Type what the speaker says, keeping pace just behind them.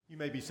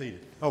may be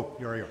seated. Oh,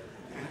 here you are.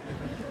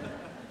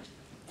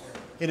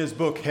 In his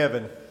book,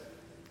 Heaven,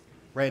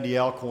 Randy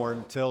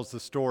Alcorn tells the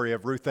story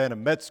of Ruth Anna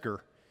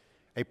Metzger,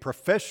 a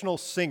professional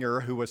singer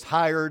who was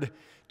hired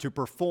to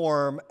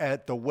perform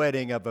at the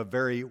wedding of a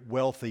very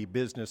wealthy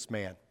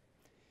businessman.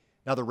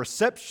 Now, the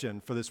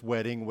reception for this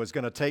wedding was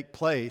going to take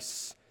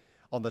place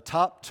on the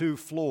top 2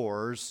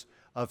 floors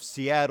of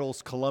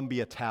Seattle's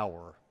Columbia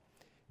Tower.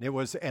 And it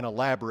was an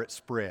elaborate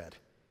spread.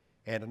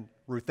 And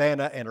Ruth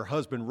Anna and her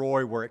husband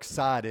Roy were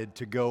excited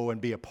to go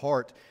and be a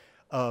part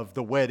of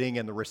the wedding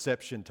and the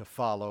reception to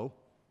follow.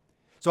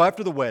 So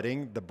after the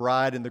wedding, the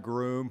bride and the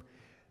groom,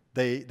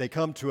 they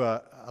come to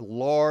a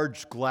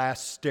large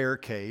glass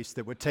staircase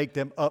that would take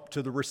them up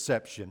to the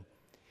reception.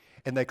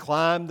 And they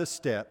climb the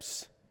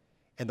steps,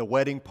 and the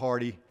wedding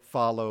party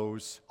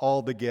follows.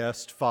 All the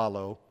guests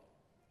follow.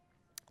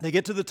 They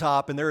get to the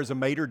top, and there is a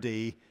maitre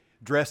d'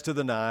 dressed to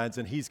the nines,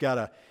 and he's got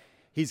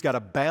a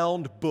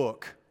bound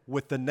book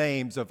with the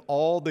names of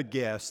all the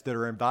guests that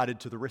are invited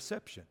to the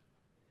reception.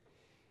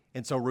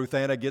 And so Ruth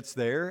Anna gets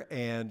there,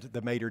 and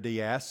the maitre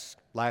d' asks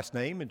last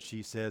name, and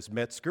she says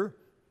Metzger.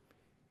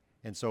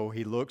 And so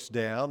he looks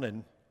down,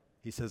 and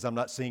he says, "I'm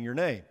not seeing your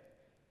name."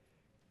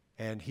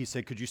 And he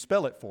said, "Could you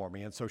spell it for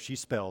me?" And so she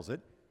spells it.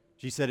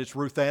 She said, "It's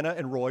Ruth Anna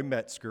and Roy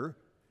Metzger."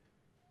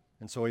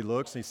 And so he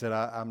looks, and he said,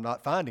 I'm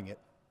not finding it.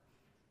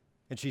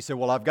 And she said,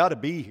 "Well, I've got to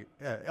be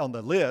on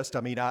the list.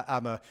 I mean,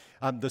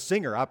 I'm the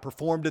singer. I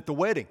performed at the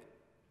wedding."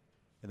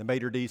 And the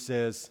maitre d'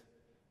 says,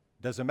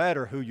 "Doesn't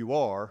matter who you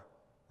are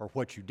or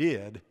what you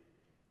did.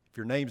 If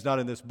your name's not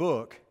in this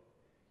book,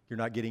 you're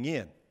not getting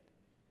in."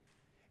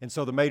 And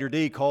so the maitre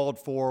d' called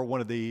for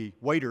one of the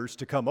waiters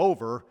to come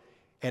over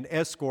and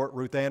escort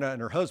Ruth Anna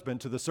and her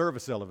husband to the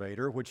service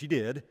elevator, which he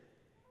did.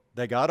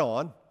 They got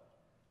on,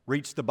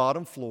 reached the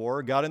bottom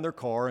floor, got in their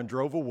car, and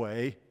drove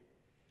away.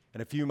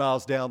 And a few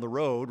miles down the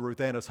road,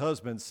 Ruth Anna's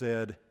husband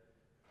said,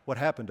 "What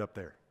happened up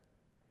there?"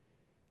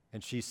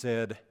 And she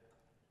said,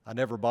 "I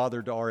never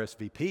bothered to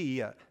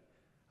RSVP.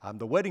 I'm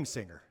the wedding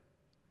singer.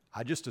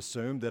 I just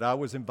assumed that I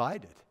was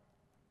invited."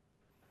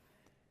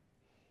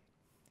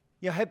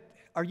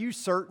 Are you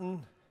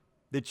certain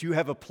that you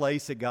have a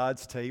place at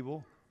God's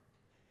table?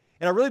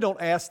 And I really don't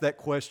ask that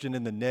question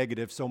in the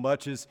negative so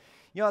much as,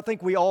 I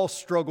think we all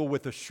struggle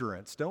with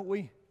assurance, don't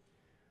we?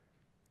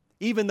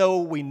 Even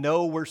though we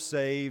know we're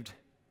saved,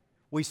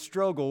 we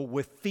struggle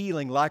with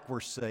feeling like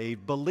we're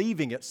saved,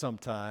 believing it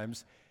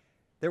sometimes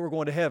that we're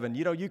going to heaven.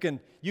 You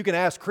can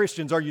ask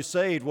Christians, "Are you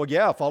saved?" "Well,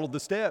 yeah, I followed the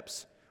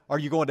steps." "Are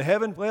you going to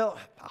heaven?" "Well,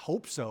 I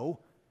hope so."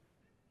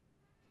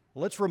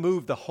 Well, let's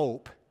remove the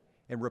hope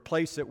and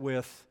replace it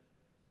with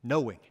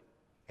knowing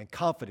and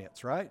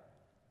confidence, right?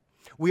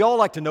 We all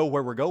like to know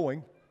where we're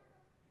going.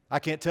 I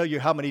can't tell you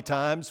how many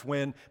times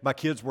when my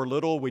kids were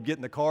little, we'd get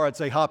in the car, I'd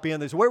say, "Hop in."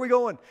 They say, "Where are we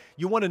going?"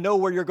 You want to know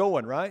where you're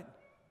going, right?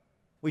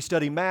 We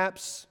study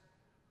maps.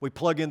 We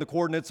plug in the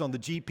coordinates on the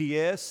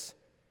GPS.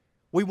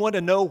 We want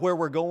to know where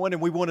we're going,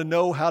 and we want to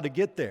know how to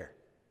get there.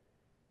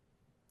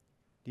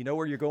 Do you know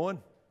where you're going?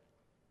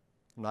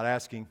 I'm not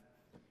asking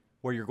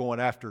where you're going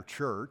after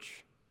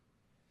church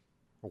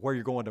or where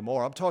you're going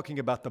tomorrow. I'm talking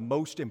about the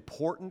most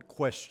important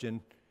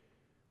question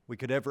we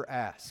could ever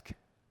ask.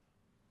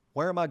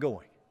 Where am I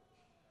going?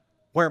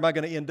 Where am I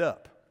going to end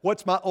up?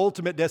 What's my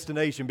ultimate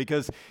destination?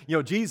 Because,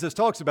 Jesus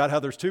talks about how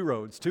there's 2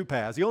 roads, 2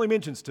 paths. He only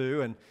mentions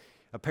 2, and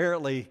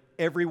apparently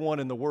everyone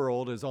in the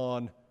world is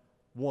on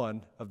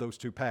one of those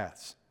 2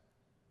 paths.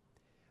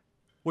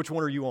 Which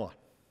one are you on?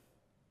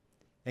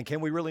 And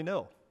can we really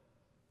know?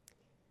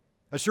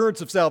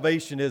 Assurance of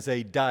salvation is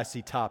a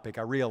dicey topic.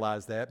 I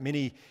realize that.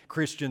 Many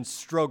Christians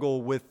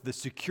struggle with the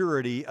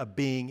security of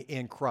being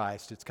in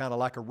Christ. It's kind of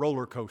like a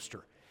roller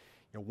coaster.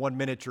 One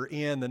minute you're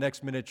in, the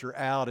next minute you're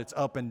out. It's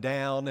up and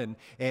down,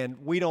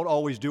 and we don't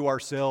always do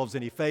ourselves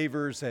any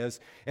favors as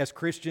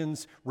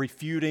Christians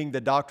refuting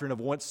the doctrine of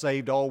once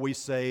saved, always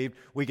saved.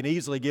 We can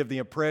easily give the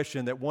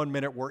impression that one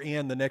minute we're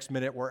in, the next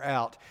minute we're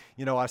out.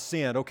 I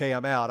sinned, okay,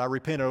 I'm out. I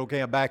repented, okay,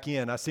 I'm back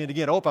in. I sinned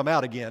again, I'm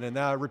out again. And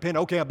I repent,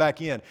 okay, I'm back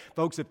in.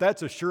 Folks, if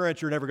that's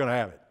assurance, you're never going to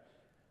have it.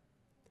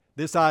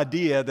 This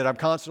idea that I'm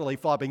constantly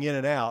flopping in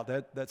and out,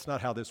 that's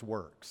not how this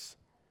works.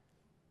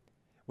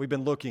 We've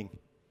been looking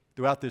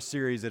throughout this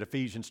series at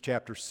Ephesians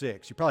chapter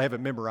 6. You probably have it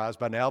memorized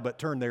by now, but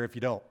turn there if you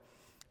don't.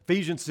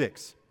 Ephesians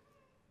 6.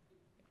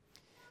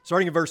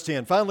 Starting in verse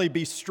 10. "Finally,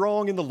 be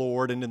strong in the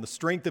Lord and in the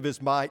strength of His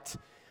might.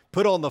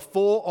 Put on the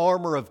full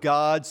armor of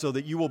God so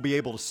that you will be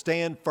able to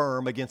stand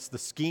firm against the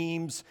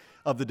schemes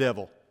of the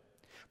devil.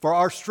 For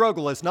our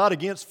struggle is not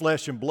against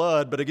flesh and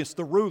blood, but against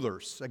the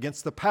rulers,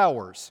 against the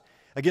powers,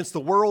 against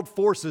the world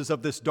forces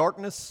of this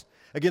darkness,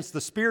 against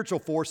the spiritual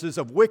forces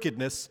of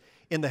wickedness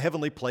in the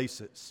heavenly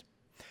places.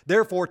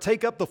 Therefore,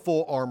 take up the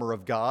full armor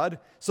of God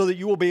so that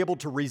you will be able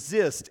to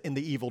resist in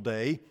the evil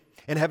day,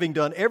 and having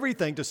done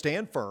everything to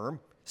stand firm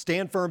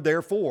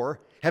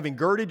therefore, having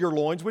girded your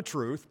loins with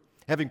truth,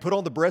 having put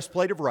on the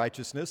breastplate of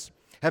righteousness,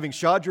 having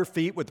shod your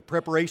feet with the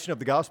preparation of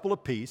the gospel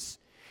of peace,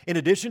 in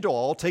addition to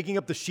all, taking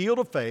up the shield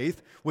of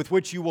faith with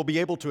which you will be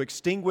able to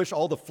extinguish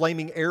all the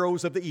flaming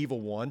arrows of the evil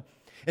one,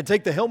 And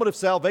take the helmet of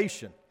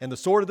salvation and the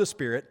sword of the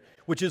Spirit,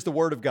 which is the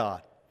Word of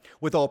God.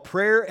 With all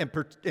prayer and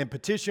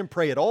petition,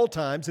 pray at all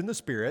times in the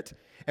Spirit,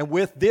 and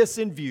with this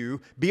in view,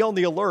 be on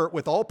the alert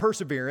with all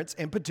perseverance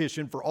and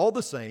petition for all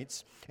the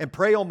saints, and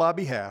pray on my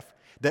behalf,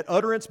 that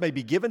utterance may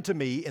be given to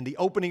me in the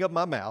opening of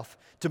my mouth,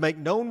 to make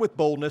known with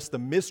boldness the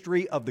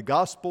mystery of the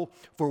gospel,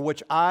 for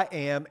which I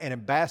am an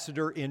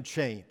ambassador in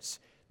chains,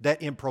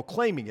 that in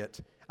proclaiming it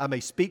I may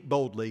speak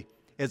boldly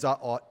as I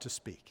ought to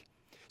speak.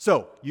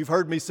 So, you've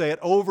heard me say it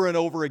over and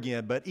over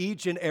again, but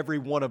each and every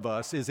one of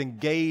us is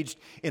engaged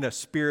in a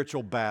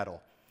spiritual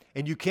battle,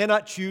 and you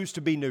cannot choose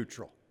to be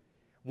neutral.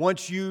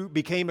 Once you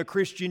became a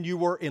Christian, you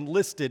were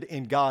enlisted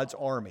in God's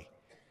army.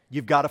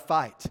 You've got to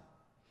fight.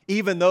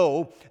 Even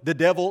though the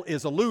devil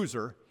is a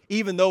loser,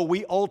 even though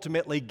we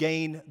ultimately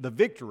gain the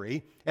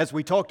victory, as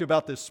we talked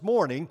about this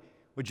morning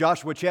with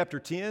Joshua chapter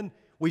 10,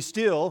 we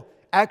still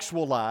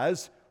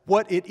actualize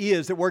what it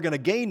is that we're going to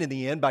gain in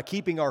the end by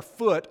keeping our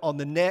foot on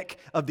the neck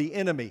of the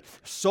enemy.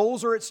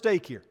 Souls are at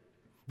stake here.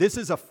 This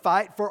is a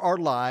fight for our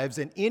lives,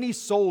 and any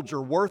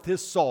soldier worth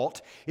his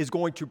salt is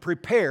going to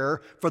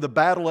prepare for the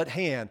battle at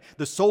hand.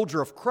 The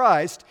soldier of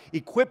Christ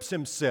equips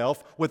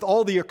himself with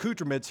all the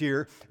accoutrements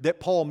here that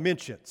Paul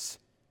mentions.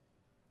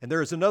 And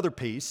there is another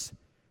piece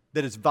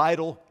that is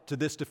vital to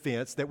this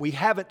defense that we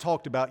haven't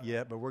talked about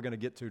yet, but we're going to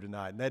get to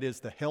tonight, and that is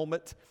the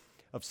helmet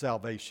of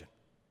salvation.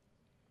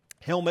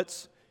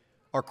 Helmets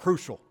are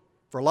crucial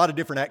for a lot of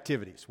different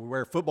activities. We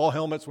wear football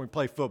helmets when we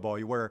play football.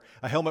 You wear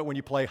a helmet when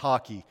you play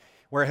hockey. You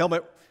wear a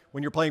helmet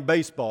when you're playing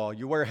baseball.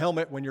 You wear a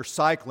helmet when you're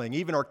cycling.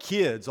 Even our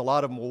kids, a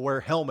lot of them will wear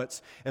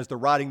helmets as they're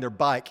riding their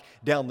bike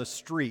down the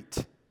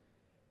street.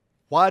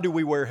 Why do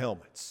we wear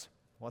helmets?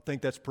 Well, I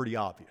think that's pretty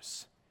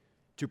obvious.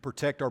 To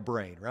protect our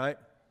brain, right?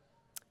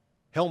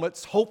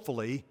 Helmets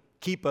hopefully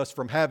keep us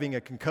from having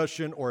a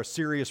concussion or a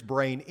serious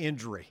brain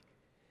injury.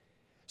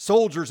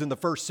 Soldiers in the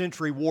first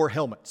century wore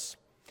helmets.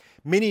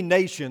 Many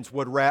nations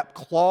would wrap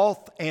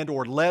cloth and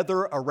or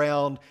leather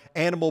around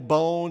animal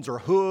bones or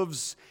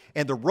hooves,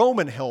 and the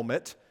Roman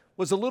helmet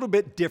was a little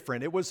bit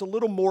different. It was a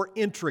little more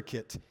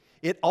intricate.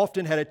 It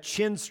often had a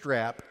chin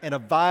strap and a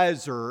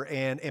visor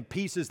and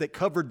pieces that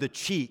covered the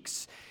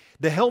cheeks.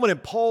 The helmet in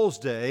Paul's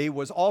day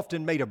was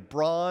often made of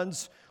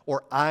bronze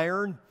or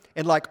iron,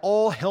 and like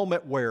all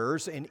helmet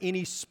wearers in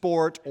any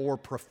sport or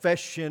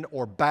profession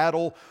or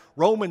battle,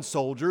 Roman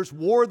soldiers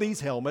wore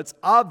these helmets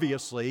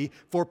obviously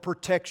for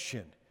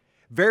protection.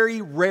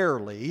 Very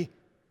rarely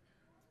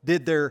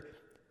did there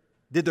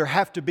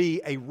have to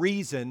be a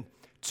reason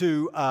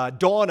to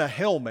don a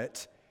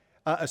helmet,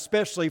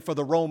 especially for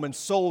the Roman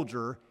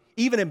soldier,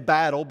 even in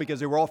battle, because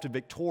they were often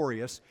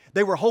victorious.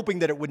 They were hoping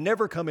that it would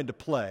never come into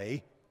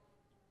play.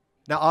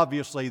 Now,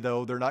 obviously,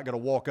 though, they're not going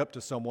to walk up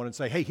to someone and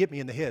say, hey, hit me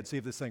in the head, see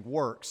if this thing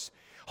works.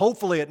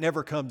 Hopefully, it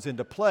never comes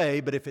into play,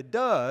 but if it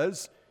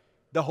does,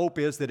 the hope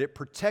is that it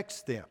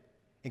protects them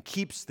and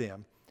keeps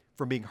them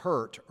from being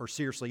hurt or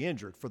seriously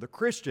injured. For the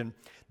Christian,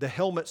 the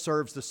helmet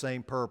serves the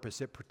same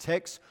purpose. It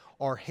protects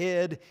our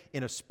head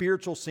in a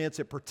spiritual sense.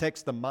 It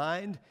protects the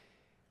mind.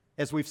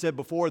 As we've said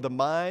before, the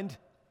mind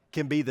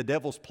can be the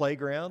devil's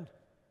playground.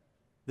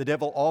 The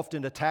devil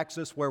often attacks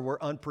us where we're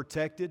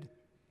unprotected,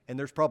 and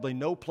there's probably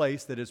no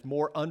place that is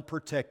more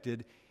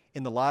unprotected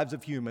in the lives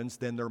of humans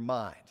than their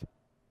mind.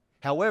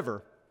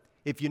 However,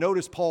 if you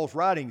notice Paul's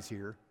writings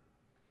here,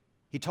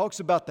 he talks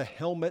about the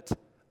helmet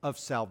of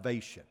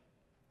salvation.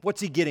 What's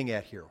he getting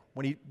at here?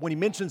 When he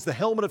mentions the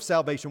helmet of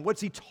salvation,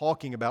 what's he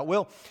talking about?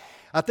 Well,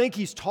 I think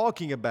he's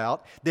talking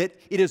about that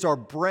it is our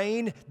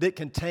brain that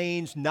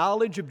contains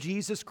knowledge of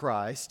Jesus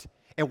Christ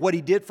and what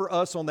He did for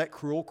us on that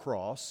cruel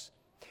cross.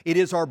 It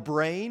is our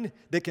brain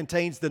that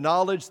contains the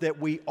knowledge that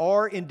we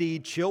are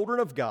indeed children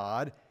of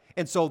God,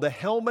 and so the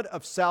helmet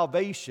of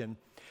salvation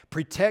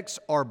protects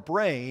our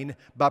brain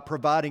by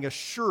providing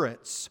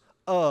assurance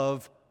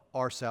of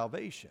our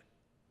salvation.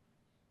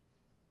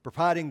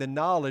 Providing the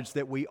knowledge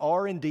that we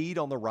are indeed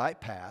on the right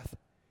path,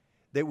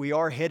 that we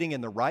are heading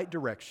in the right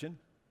direction,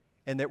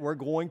 and that we're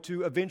going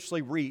to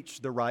eventually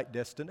reach the right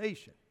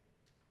destination.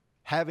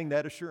 Having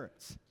that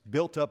assurance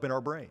built up in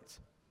our brains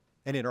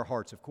and in our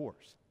hearts, of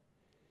course.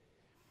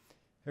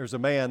 There's a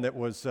man that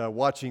was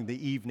watching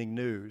the evening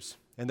news,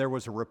 and there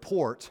was a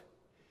report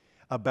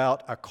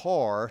about a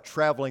car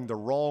traveling the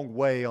wrong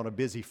way on a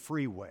busy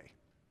freeway.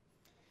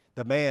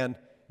 The man,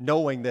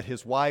 knowing that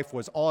his wife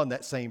was on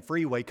that same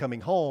freeway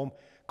coming home,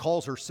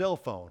 calls her cell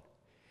phone.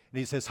 And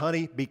he says,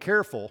 honey, be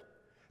careful.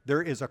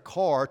 There is a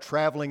car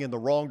traveling in the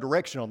wrong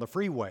direction on the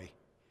freeway.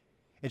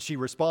 And she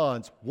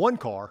responds, one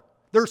car?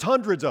 There's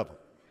hundreds of them.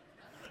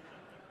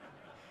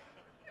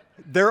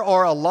 There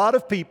are a lot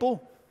of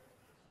people,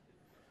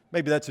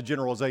 maybe that's a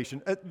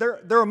generalization, there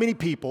are many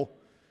people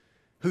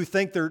who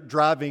think they're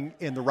driving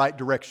in the right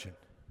direction.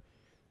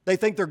 They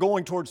think they're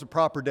going towards the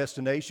proper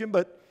destination,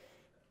 but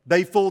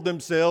they fooled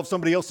themselves,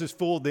 somebody else has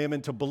fooled them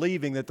into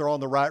believing that they're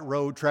on the right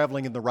road,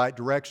 traveling in the right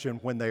direction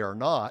when they are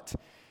not.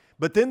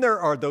 But then there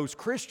are those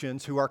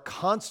Christians who are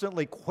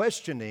constantly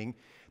questioning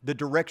the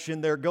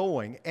direction they're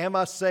going. Am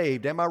I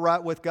saved? Am I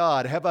right with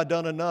God? Have I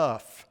done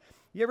enough?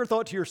 You ever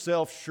thought to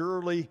yourself,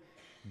 surely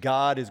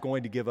God is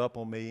going to give up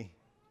on me.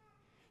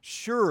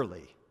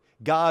 Surely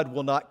God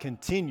will not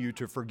continue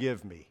to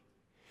forgive me.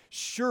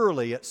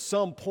 Surely at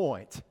some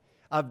point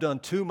I've done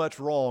too much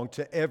wrong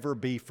to ever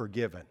be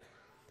forgiven.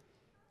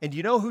 And do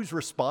you know who's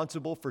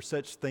responsible for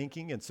such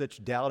thinking and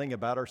such doubting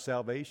about our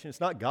salvation? It's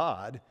not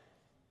God.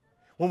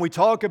 When we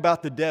talk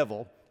about the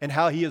devil and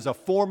how he is a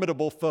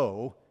formidable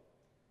foe,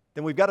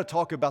 then we've got to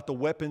talk about the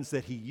weapons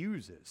that he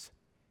uses.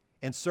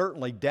 And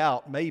certainly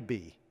doubt may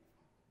be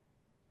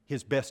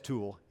his best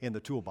tool in the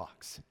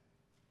toolbox.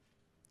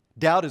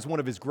 Doubt is one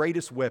of his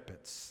greatest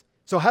weapons.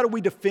 So how do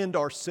we defend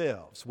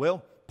ourselves?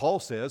 Well, Paul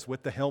says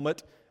with the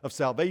helmet of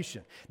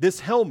salvation.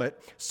 This helmet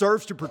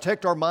serves to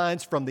protect our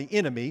minds from the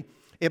enemy.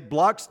 It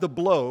blocks the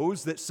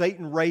blows that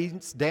Satan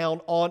rains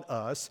down on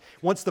us.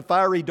 Once the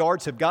fiery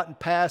darts have gotten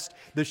past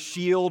the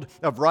shield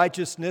of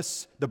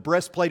righteousness, the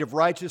breastplate of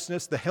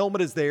righteousness, the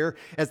helmet is there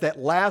as that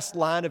last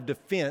line of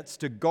defense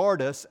to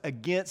guard us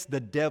against the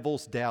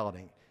devil's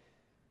doubting.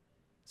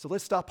 So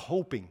let's stop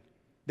hoping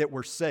that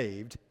we're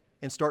saved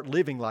and start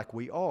living like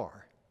we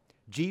are.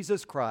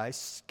 Jesus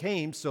Christ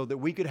came so that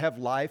we could have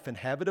life and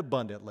have it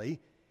abundantly,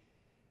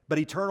 but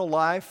eternal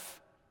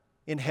life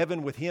in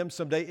heaven with Him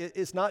someday,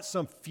 it's not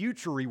some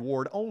future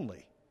reward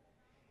only.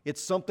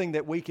 It's something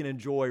that we can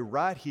enjoy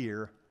right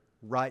here,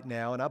 right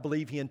now, and I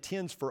believe He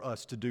intends for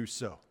us to do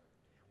so.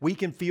 We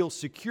can feel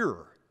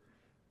secure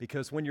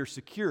because when you're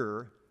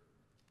secure,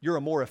 you're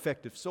a more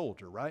effective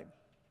soldier, right?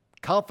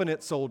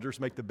 Confident soldiers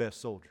make the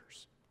best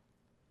soldiers.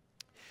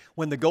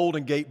 When the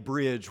Golden Gate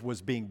Bridge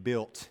was being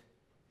built,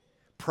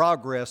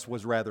 progress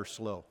was rather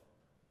slow.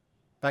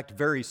 In fact,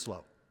 very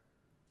slow.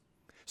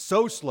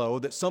 So slow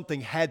that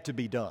something had to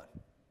be done.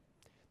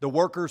 The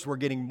workers were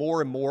getting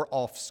more and more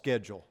off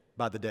schedule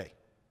by the day.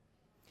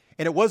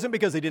 And it wasn't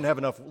because they didn't have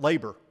enough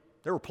labor.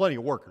 There were plenty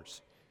of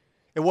workers.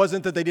 It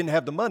wasn't that they didn't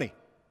have the money.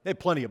 They had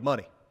plenty of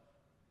money.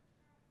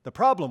 The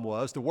problem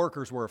was the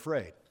workers were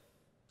afraid.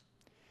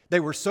 They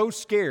were so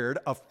scared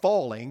of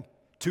falling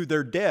to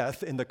their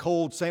death in the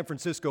cold San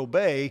Francisco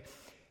Bay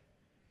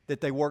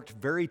that they worked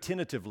very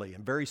tentatively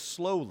and very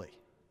slowly,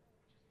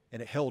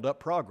 and it held up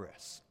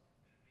progress.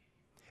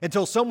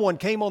 Until someone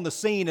came on the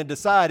scene and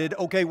decided,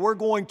 okay, we're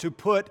going to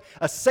put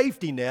a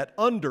safety net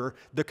under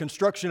the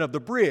construction of the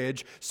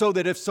bridge so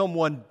that if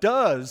someone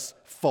does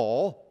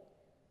fall,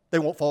 they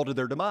won't fall to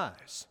their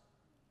demise.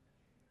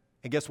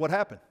 And guess what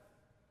happened?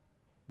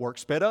 Work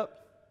sped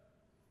up.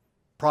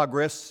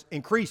 Progress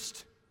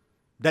increased.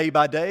 Day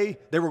by day,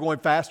 they were going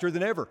faster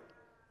than ever.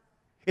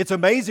 It's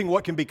amazing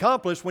what can be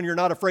accomplished when you're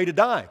not afraid of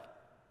dying.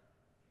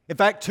 In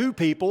fact, 2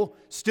 people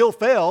still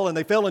fell, and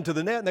they fell into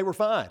the net, and they were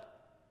fine,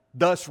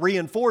 thus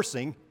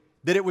reinforcing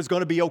that it was going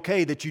to be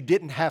okay, that you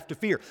didn't have to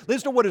fear.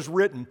 Listen to what is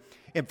written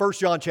in 1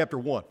 John chapter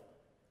 1.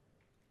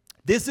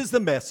 This is the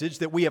message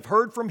that we have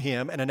heard from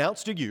Him and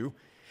announced to you,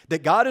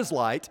 that God is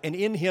light, and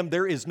in Him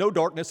there is no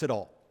darkness at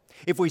all.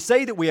 If we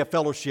say that we have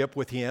fellowship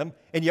with Him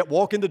and yet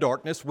walk in the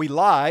darkness, we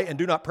lie and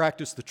do not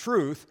practice the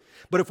truth.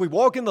 But if we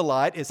walk in the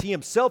light as He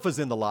Himself is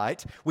in the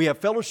light, we have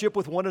fellowship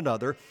with one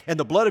another, and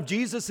the blood of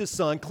Jesus, His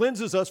Son,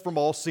 cleanses us from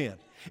all sin.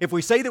 If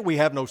we say that we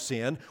have no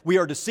sin, we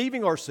are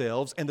deceiving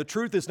ourselves, and the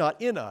truth is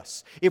not in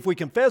us. If we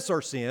confess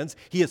our sins,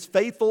 He is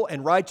faithful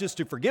and righteous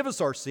to forgive us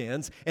our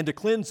sins and to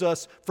cleanse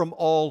us from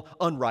all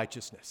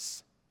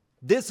unrighteousness.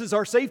 This is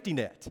our safety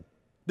net.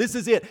 This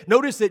is it.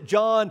 Notice that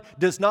John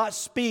does not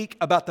speak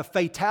about the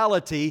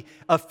fatality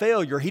of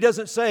failure. He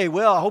doesn't say,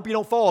 well, I hope you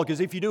don't fall,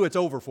 because if you do, it's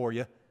over for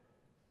you.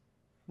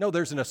 No,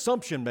 there's an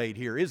assumption made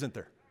here, isn't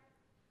there?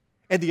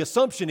 And the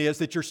assumption is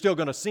that you're still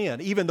going to sin,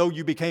 even though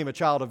you became a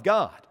child of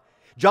God.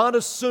 John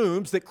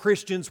assumes that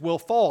Christians will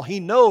fall. He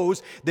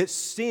knows that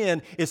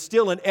sin is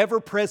still an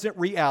ever-present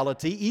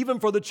reality, even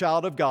for the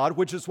child of God,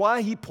 which is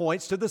why he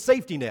points to the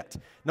safety net.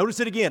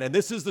 Notice it again, and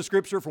this is the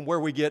scripture from where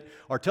we get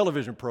our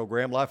television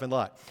program, Life and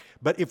Light.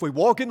 But if we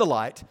walk in the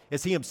light,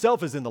 as He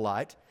Himself is in the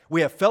light,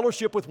 we have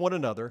fellowship with one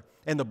another,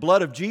 and the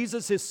blood of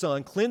Jesus, His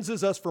Son,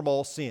 cleanses us from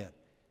all sin.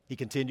 He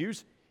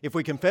continues, if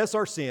we confess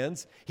our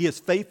sins, He is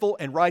faithful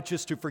and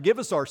righteous to forgive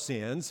us our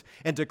sins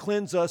and to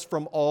cleanse us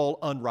from all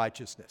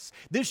unrighteousness.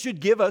 This should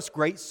give us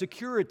great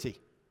security.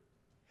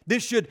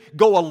 This should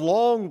go a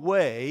long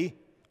way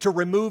to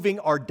removing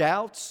our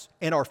doubts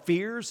and our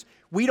fears.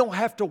 We don't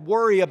have to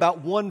worry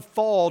about one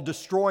fall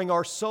destroying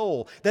our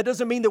soul. That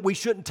doesn't mean that we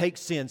shouldn't take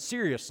sin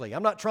seriously.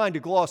 I'm not trying to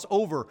gloss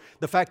over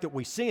the fact that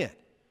we sin.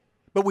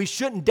 But we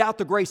shouldn't doubt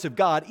the grace of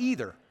God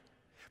either.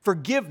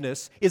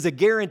 Forgiveness is a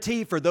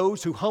guarantee for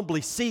those who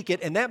humbly seek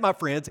it, and that, my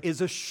friends, is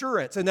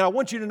assurance. And now I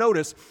want you to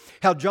notice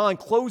how John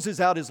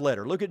closes out his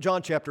letter. Look at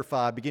John chapter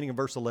 5, beginning in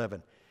verse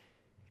 11.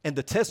 And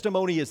the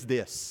testimony is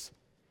this,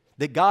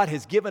 that God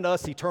has given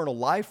us eternal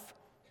life,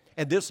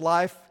 and this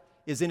life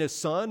is in His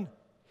Son.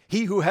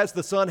 He who has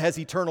the Son has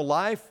eternal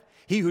life.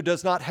 He who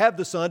does not have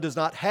the Son does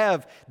not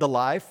have the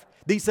life.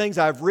 These things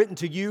I have written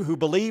to you who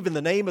believe in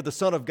the name of the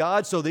Son of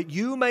God, so that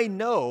you may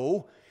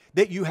know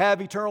that you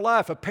have eternal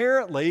life.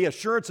 Apparently,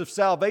 assurance of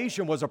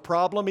salvation was a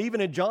problem even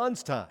in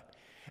John's time.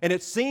 And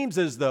it seems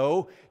as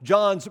though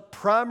John's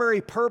primary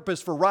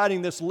purpose for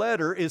writing this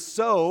letter is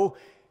so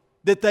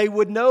that they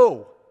would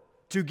know,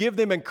 to give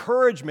them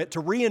encouragement, to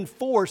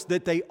reinforce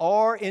that they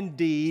are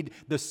indeed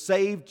the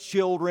saved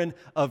children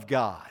of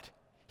God.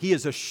 He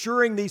is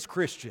assuring these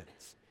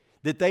Christians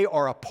that they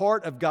are a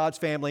part of God's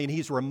family, and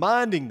He's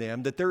reminding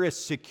them that there is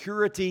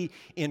security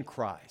in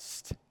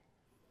Christ.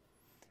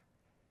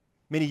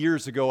 Many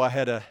years ago, I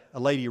had a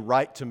lady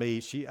write to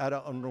me. I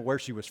don't know where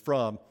she was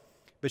from,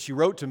 but she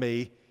wrote to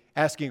me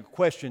asking a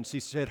question. She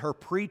said her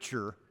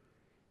preacher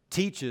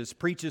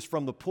preaches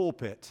from the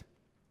pulpit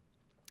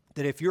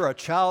that if you're a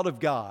child of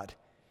God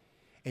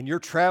and you're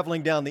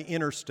traveling down the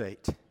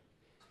interstate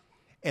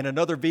and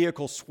another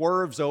vehicle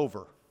swerves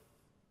over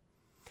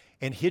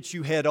and hits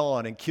you head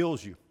on and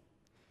kills you,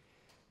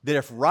 that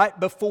if right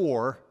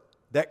before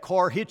that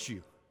car hits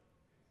you,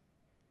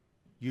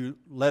 you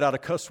let out a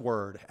cuss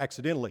word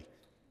accidentally,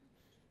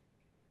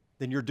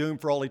 then you're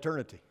doomed for all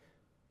eternity.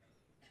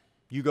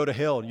 You go to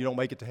hell and you don't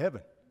make it to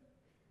heaven.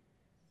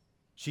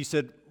 She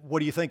said, "What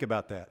do you think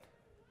about that?"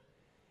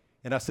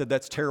 And I said,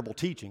 "That's terrible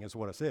teaching," is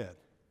what I said.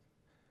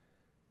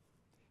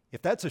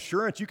 If that's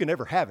assurance, you can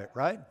never have it,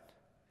 right?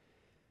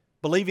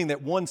 Believing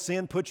that one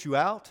sin puts you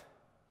out.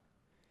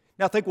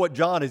 Now, I think what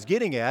John is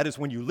getting at is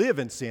when you live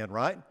in sin,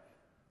 right?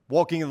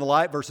 Walking in the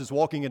light versus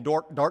walking in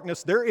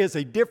darkness. There is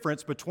a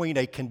difference between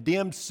a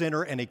condemned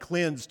sinner and a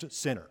cleansed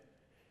sinner.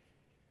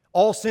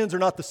 All sins are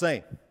not the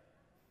same.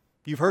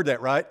 You've heard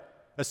that, right?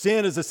 A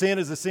sin is a sin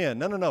is a sin.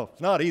 No,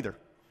 it's not either.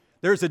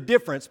 There's a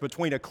difference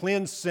between a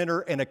cleansed sinner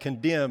and a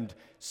condemned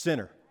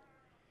sinner.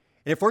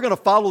 And if we're going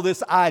to follow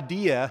this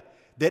idea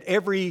that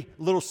every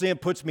little sin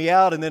puts me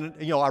out and then,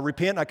 I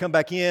repent and I come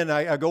back in,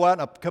 I go out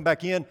and I come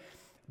back in,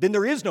 then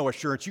there is no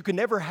assurance. You can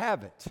never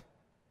have it.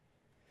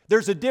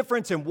 There's a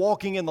difference in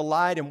walking in the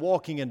light and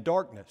walking in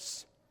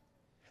darkness.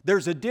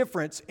 There's a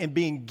difference in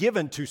being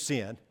given to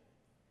sin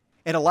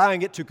and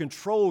allowing it to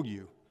control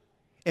you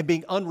and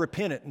being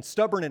unrepentant and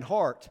stubborn in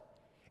heart,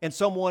 and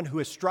someone who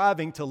is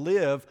striving to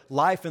live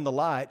life in the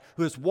light,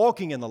 who is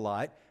walking in the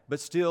light, but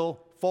still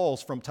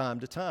falls from time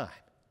to time.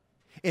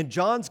 In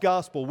John's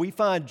gospel, we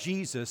find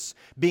Jesus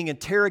being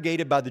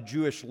interrogated by the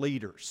Jewish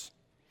leaders.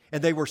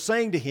 And they were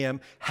saying to him,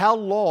 "How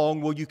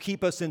long will you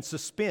keep us in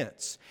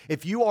suspense?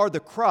 If you are the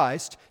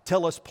Christ,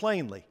 tell us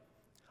plainly."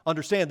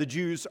 Understand, the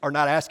Jews are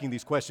not asking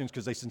these questions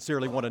because they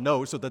sincerely want to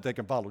know so that they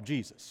can follow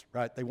Jesus,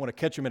 right? They want to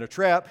catch him in a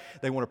trap.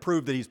 They want to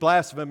prove that he's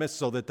blasphemous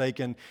so that they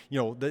can,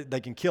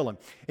 they can kill him.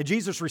 And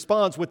Jesus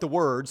responds with the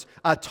words,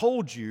 "I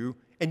told you,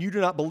 and you do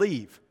not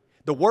believe.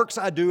 The works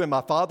I do in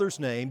my Father's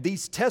name,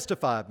 these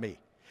testify of me.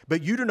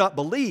 But you do not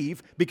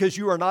believe because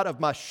you are not of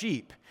my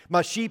sheep.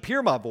 My sheep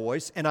hear my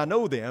voice, and I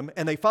know them,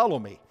 and they follow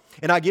me.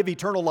 And I give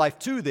eternal life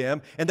to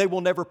them, and they will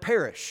never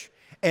perish.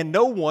 And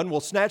no one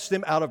will snatch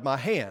them out of my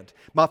hand.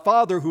 My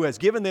Father who has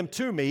given them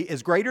to me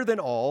is greater than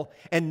all,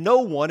 and no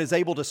one is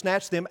able to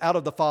snatch them out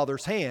of the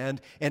Father's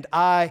hand, and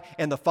I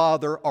and the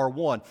Father are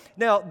one."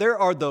 Now, there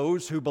are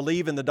those who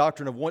believe in the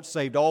doctrine of once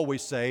saved,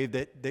 always saved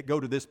that go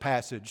to this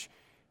passage.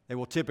 They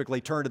will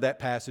typically turn to that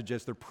passage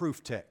as their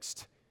proof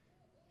text.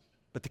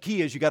 But the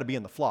key is you got to be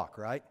in the flock,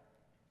 right?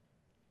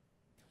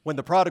 When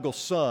the prodigal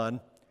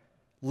son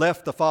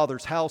left the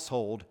father's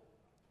household,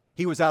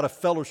 he was out of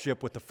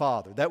fellowship with the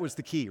Father. That was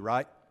the key,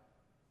 right?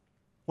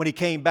 When he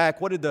came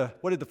back, what did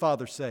the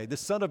Father say?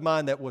 "This son of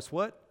mine that was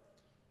what?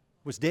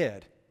 Was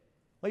dead."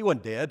 Well, he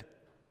wasn't dead.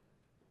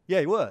 Yeah,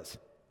 he was.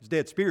 He was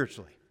dead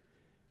spiritually.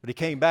 But he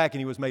came back and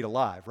he was made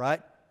alive,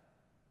 right?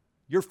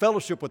 Your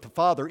fellowship with the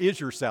Father is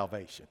your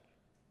salvation,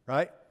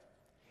 right?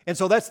 And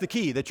so that's the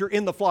key, that you're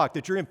in the flock,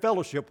 that you're in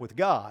fellowship with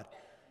God.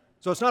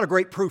 So it's not a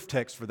great proof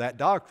text for that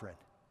doctrine.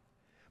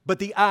 But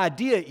the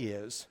idea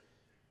is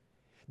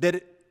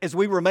that as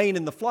we remain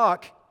in the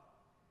flock,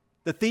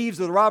 the thieves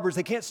or the robbers,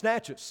 they can't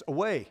snatch us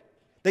away.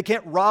 They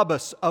can't rob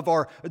us of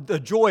the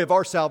joy of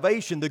our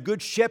salvation. The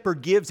Good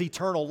Shepherd gives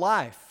eternal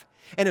life.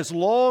 And as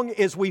long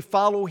as we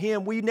follow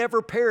Him, we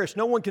never perish.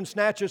 No one can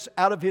snatch us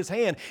out of His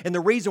hand. And the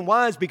reason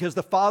why is because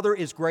the Father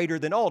is greater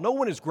than all. No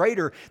one is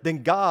greater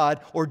than God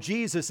or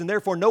Jesus, and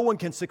therefore no one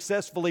can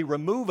successfully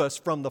remove us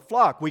from the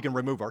flock. We can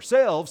remove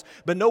ourselves,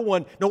 but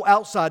no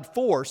outside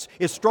force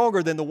is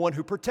stronger than the one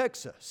who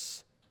protects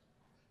us.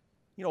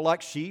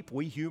 Like sheep,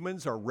 we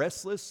humans are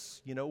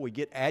restless. We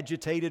get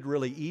agitated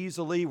really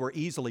easily. We're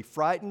easily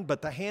frightened,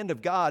 but the hand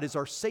of God is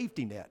our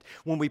safety net.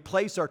 When we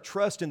place our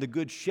trust in the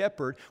Good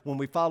Shepherd, when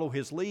we follow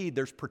His lead,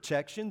 there's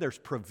protection, there's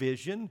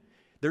provision,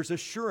 there's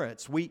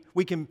assurance. We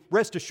can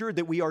rest assured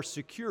that we are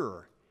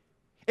secure.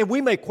 And we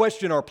may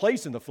question our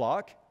place in the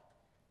flock.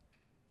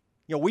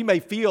 We may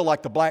feel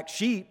like the black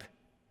sheep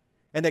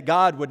and that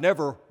God would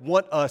never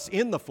want us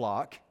in the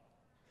flock,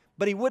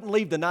 but He wouldn't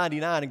leave the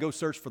 99 and go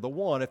search for the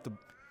one if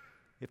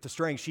the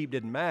straying sheep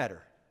didn't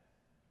matter.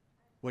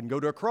 Wouldn't go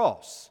to a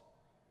cross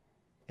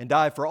and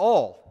die for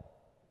all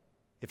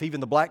if even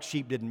the black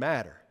sheep didn't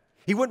matter.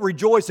 He wouldn't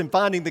rejoice in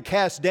finding the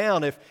cast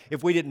down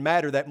if we didn't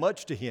matter that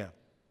much to Him.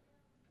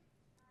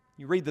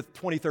 You read the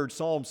 23rd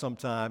Psalm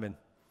sometime, and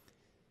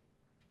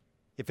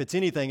if it's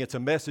anything, it's a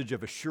message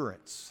of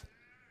assurance,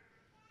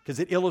 because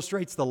it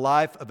illustrates the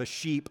life of a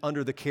sheep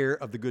under the care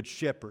of the Good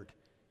Shepherd,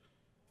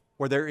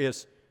 where there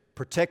is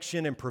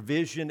protection and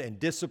provision and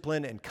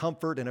discipline and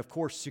comfort and, of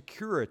course,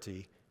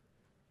 security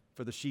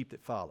for the sheep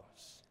that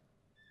follows.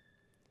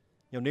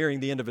 Nearing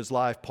the end of his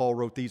life, Paul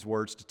wrote these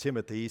words to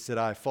Timothy. He said,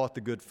 I have fought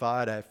the good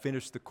fight, I have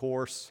finished the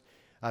course,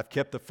 I have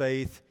kept the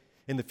faith.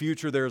 In the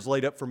future there is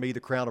laid up for me the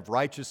crown of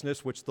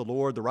righteousness, which the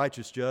Lord, the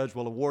righteous judge,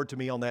 will award to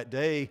me on that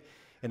day,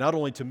 and not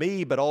only to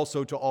me, but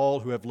also to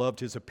all who have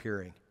loved his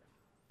appearing.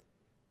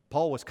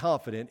 Paul was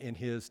confident in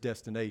his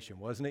destination,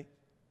 wasn't he?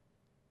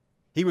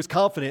 He was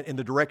confident in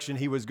the direction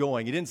he was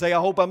going. He didn't say, I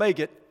hope I make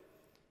it.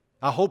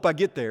 I hope I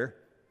get there.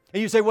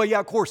 And you say, well,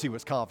 yeah, of course he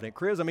was confident,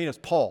 Chris. I mean, it's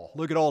Paul.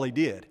 Look at all he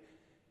did.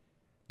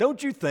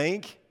 Don't you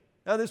think,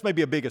 now this may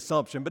be a big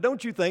assumption, but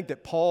don't you think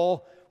that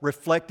Paul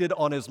reflected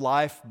on his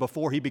life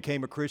before he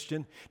became a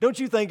Christian? Don't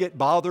you think it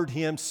bothered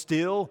him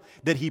still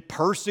that he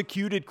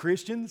persecuted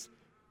Christians?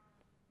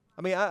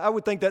 I mean, I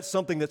would think that's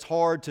something that's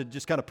hard to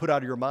just kind of put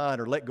out of your mind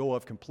or let go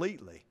of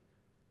completely.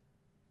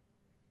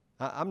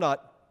 I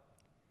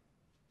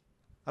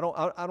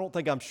don't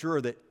think I'm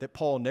sure that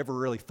Paul never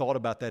really thought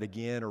about that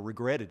again or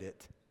regretted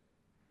it.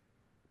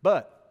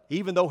 But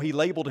even though he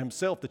labeled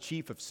himself the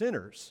chief of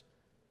sinners,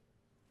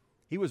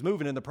 he was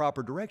moving in the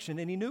proper direction,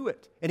 and he knew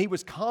it. And he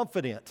was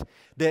confident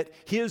that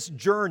his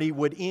journey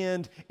would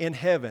end in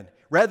heaven.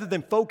 Rather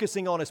than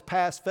focusing on his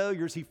past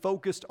failures, he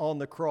focused on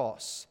the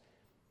cross.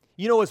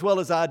 You know as well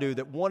as I do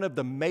that one of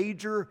the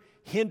major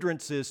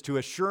hindrances to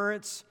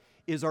assurance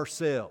is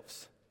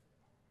ourselves.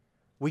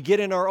 We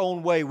get in our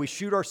own way. We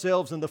shoot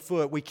ourselves in the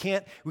foot. We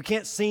can't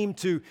seem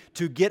to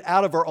get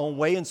out of our own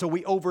way, and so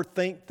we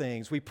overthink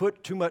things. We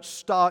put too much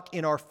stock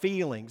in our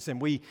feelings, and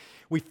we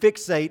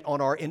fixate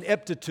on our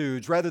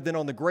ineptitudes rather than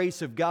on the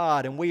grace of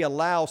God, and we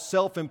allow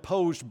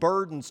self-imposed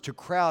burdens to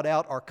crowd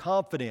out our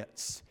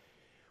confidence.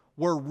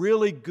 We're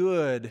really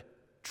good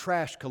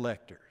trash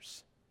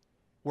collectors.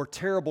 We're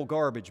terrible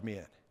garbage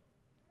men.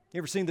 You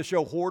ever seen the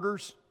show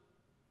Hoarders?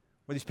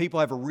 Where these people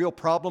have a real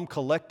problem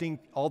collecting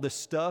all this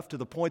stuff to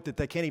the point that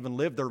they can't even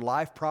live their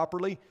life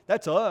properly.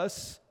 That's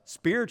us.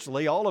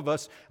 Spiritually, all of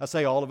us, I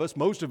say all of us,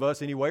 most of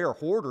us anyway, are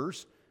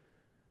hoarders.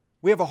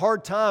 We have a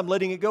hard time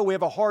letting it go. We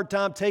have a hard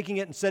time taking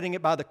it and setting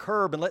it by the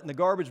curb and letting the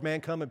garbage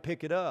man come and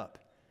pick it up.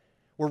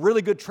 We're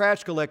really good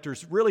trash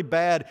collectors, really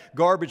bad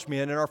garbage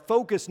men, and our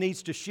focus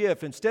needs to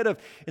shift. Instead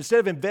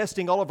of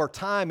investing all of our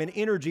time and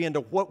energy into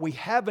what we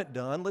haven't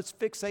done, let's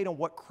fixate on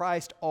what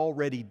Christ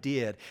already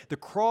did. The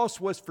cross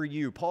was for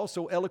you. Paul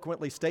so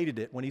eloquently stated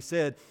it when he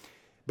said,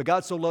 but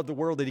God so loved the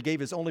world that he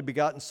gave his only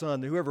begotten Son,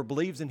 that whoever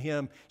believes in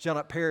him shall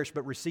not perish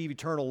but receive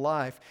eternal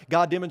life.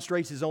 God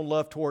demonstrates his own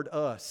love toward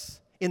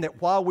us in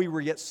that while we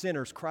were yet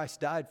sinners, Christ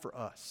died for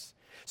us.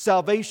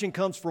 Salvation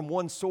comes from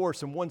one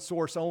source and one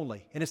source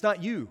only, and it's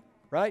not you.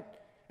 Right?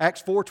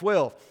 Acts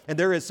 4:12. And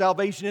there is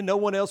salvation in no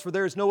one else, for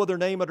there is no other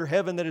name under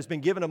heaven that has been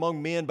given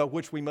among men by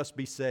which we must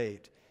be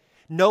saved.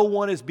 No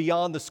one is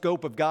beyond the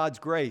scope of God's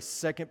grace.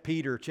 2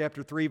 Peter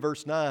chapter 3,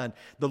 verse 9.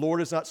 The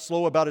Lord is not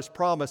slow about his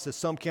promise, as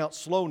some count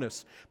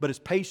slowness, but is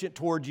patient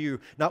toward you,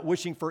 not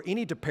wishing for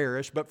any to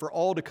perish, but for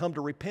all to come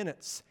to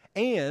repentance.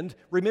 And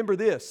remember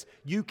this,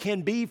 you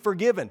can be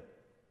forgiven.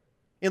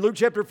 In Luke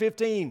chapter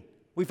 15,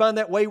 we find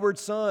that wayward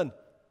son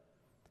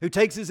who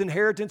takes his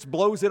inheritance,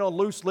 blows it on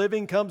loose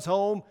living, comes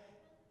home.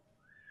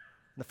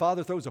 And the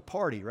father throws a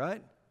party,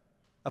 right?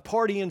 A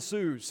party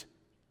ensues.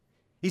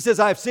 He says,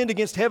 I have sinned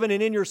against heaven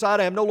and in your sight.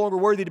 I am no longer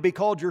worthy to be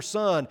called your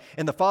son.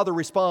 And the father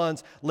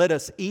responds, let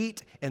us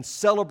eat and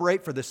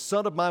celebrate, for this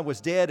son of mine was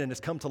dead and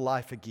has come to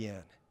life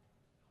again.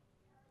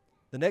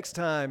 The next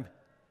time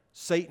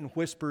Satan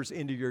whispers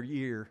into your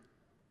ear,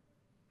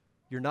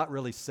 you're not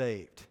really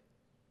saved.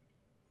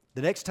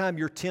 The next time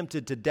you're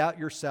tempted to doubt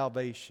your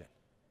salvation,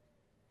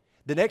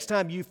 the next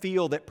time you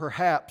feel that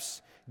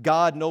perhaps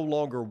God no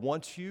longer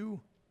wants you,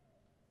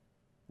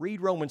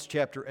 read Romans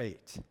chapter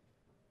 8.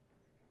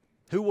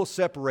 Who will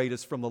separate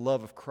us from the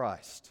love of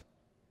Christ?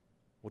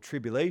 Will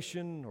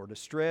tribulation or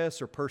distress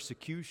or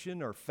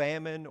persecution or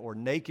famine or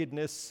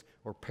nakedness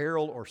or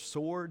peril or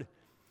sword?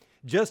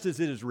 Just as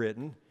it is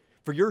written,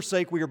 for your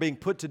sake we are being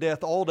put to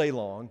death all day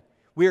long.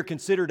 We are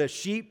considered as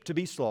sheep to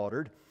be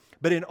slaughtered.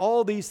 But in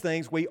all these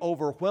things we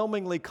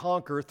overwhelmingly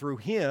conquer through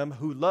him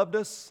who loved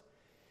us.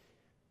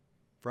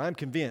 For I am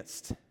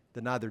convinced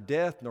that neither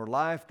death, nor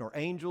life, nor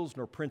angels,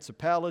 nor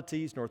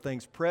principalities, nor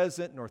things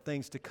present, nor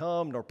things to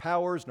come, nor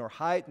powers, nor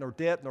height, nor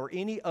depth, nor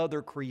any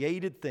other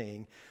created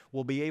thing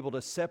will be able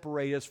to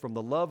separate us from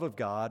the love of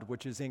God,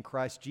 which is in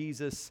Christ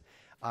Jesus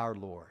our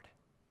Lord.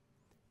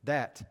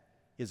 That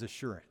is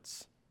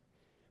assurance.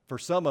 For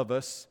some of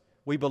us,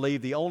 we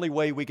believe the only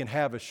way we can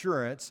have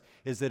assurance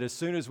is that as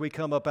soon as we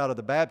come up out of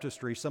the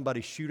baptistry,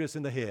 somebody shoot us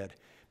in the head,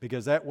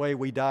 because that way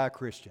we die a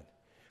Christian.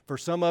 For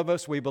some of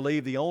us, we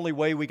believe the only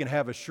way we can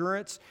have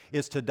assurance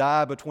is to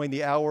die between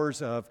the hours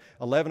of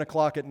 11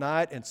 o'clock at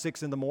night and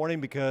 6 in the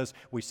morning, because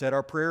we said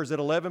our prayers at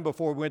 11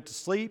 before we went to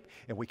sleep,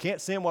 and we can't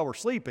sin while we're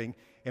sleeping,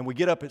 and we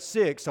get up at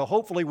 6. So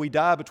hopefully we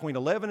die between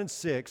 11 and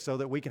 6 so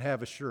that we can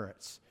have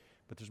assurance.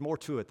 But there's more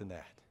to it than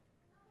that.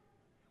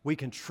 We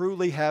can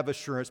truly have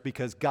assurance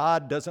because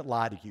God doesn't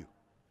lie to you.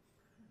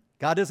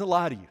 God doesn't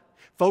lie to you.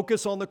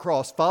 Focus on the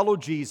cross. Follow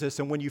Jesus.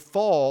 And when you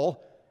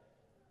fall,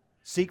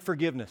 seek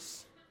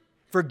forgiveness.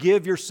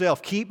 Forgive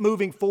yourself. Keep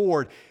moving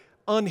forward,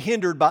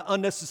 unhindered by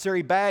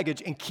unnecessary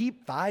baggage, and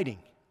keep fighting.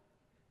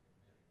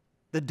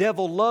 The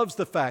devil loves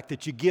the fact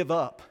that you give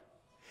up.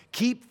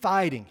 Keep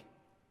fighting.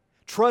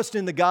 Trust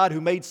in the God who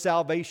made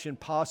salvation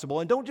possible.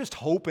 And don't just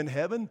hope in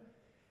heaven.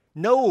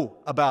 Know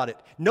about it.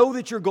 Know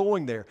that you're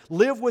going there.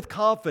 Live with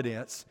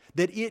confidence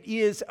that it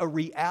is a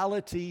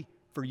reality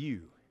for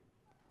you.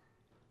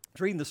 I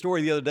was reading the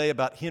story the other day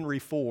about Henry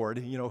Ford,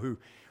 who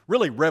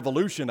really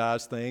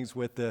revolutionized things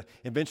with the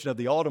invention of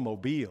the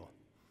automobile.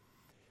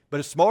 But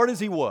as smart as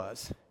he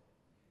was,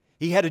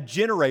 he had a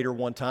generator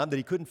one time that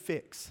he couldn't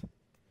fix.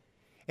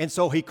 And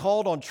so he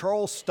called on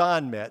Charles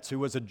Steinmetz, who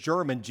was a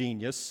German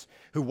genius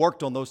who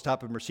worked on those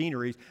type of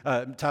machinery.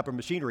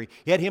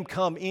 He had him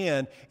come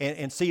in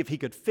and see if he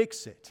could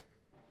fix it.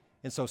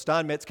 And so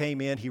Steinmetz came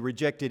in. He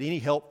rejected any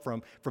help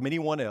from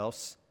anyone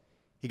else.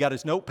 He got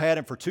his notepad,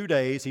 and for 2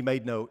 days he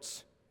made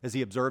notes as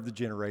he observed the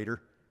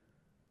generator.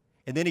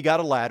 And then he got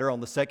a ladder on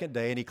the second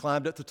day, and he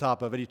climbed up to the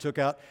top of it. He took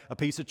out a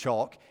piece of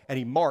chalk, and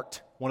he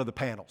marked one of the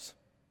panels.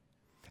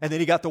 And then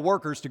he got the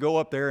workers to go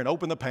up there and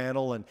open the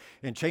panel and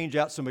change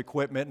out some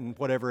equipment and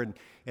whatever,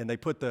 and they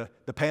put the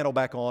panel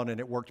back on, and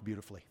it worked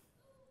beautifully.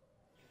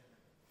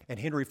 And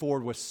Henry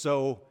Ford was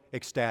so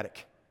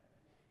ecstatic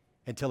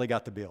until he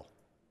got the bill.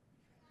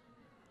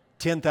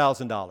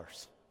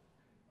 $10,000.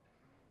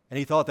 And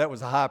he thought that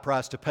was a high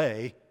price to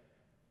pay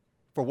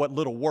for what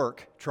little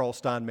work Charles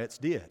Steinmetz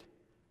did.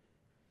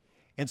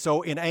 And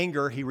so in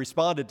anger, he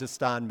responded to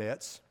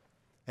Steinmetz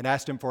and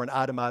asked him for an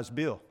itemized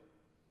bill.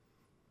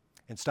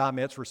 And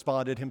Steinmetz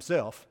responded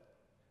himself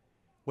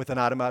with an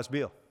itemized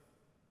bill.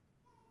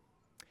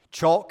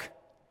 Chalk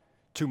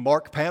to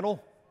mark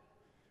panel,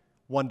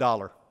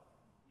 $1.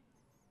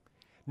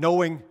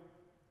 Knowing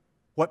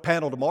what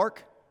panel to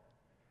mark,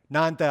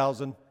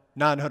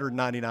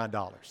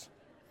 $9,999.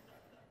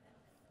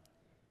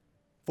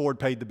 Ford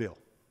paid the bill.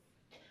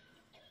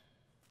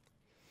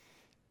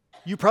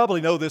 You probably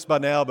know this by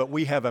now, but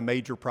we have a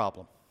major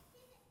problem.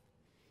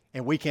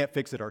 And we can't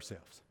fix it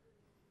ourselves.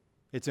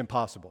 It's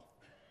impossible.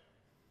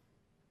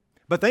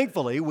 But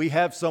thankfully, we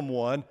have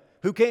someone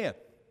who can.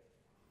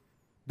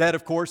 That,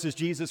 of course, is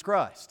Jesus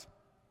Christ,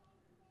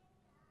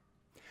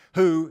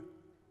 who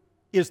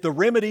is the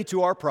remedy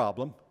to our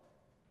problem.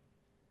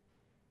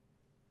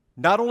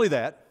 Not only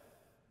that,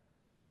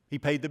 He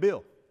paid the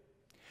bill.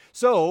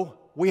 So,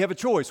 we have a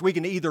choice. We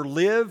can either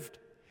live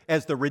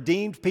as the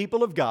redeemed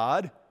people of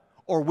God,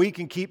 or we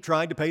can keep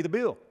trying to pay the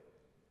bill.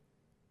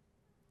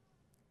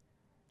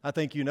 I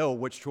think you know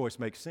which choice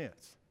makes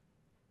sense.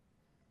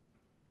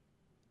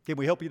 Can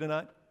we help you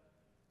tonight?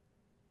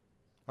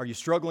 Are you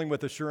struggling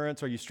with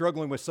assurance? Are you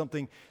struggling with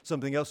something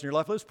else in your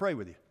life? Let's pray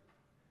with you.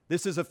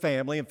 This is a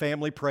family, and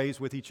family prays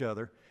with each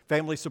other.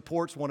 Family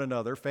supports one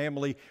another.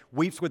 Family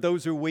weeps with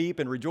those who weep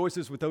and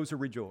rejoices with those who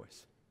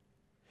rejoice.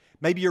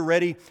 Maybe you're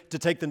ready to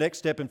take the next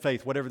step in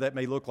faith, whatever that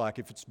may look like.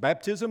 If it's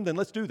baptism, then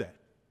let's do that.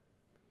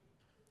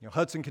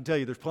 Hudson can tell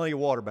you there's plenty of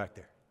water back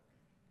there.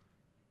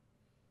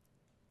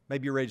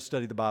 Maybe you're ready to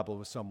study the Bible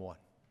with someone.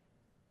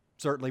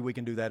 Certainly we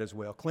can do that as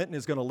well. Clinton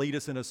is going to lead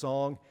us in a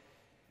song.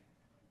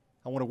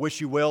 I want to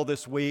wish you well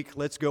this week.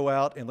 Let's go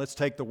out and let's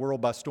take the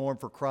world by storm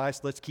for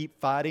Christ. Let's keep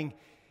fighting.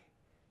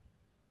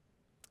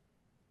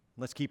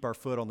 Let's keep our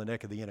foot on the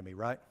neck of the enemy,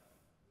 right?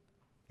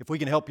 If we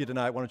can help you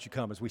tonight, why don't you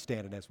come as we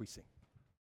stand and as we sing.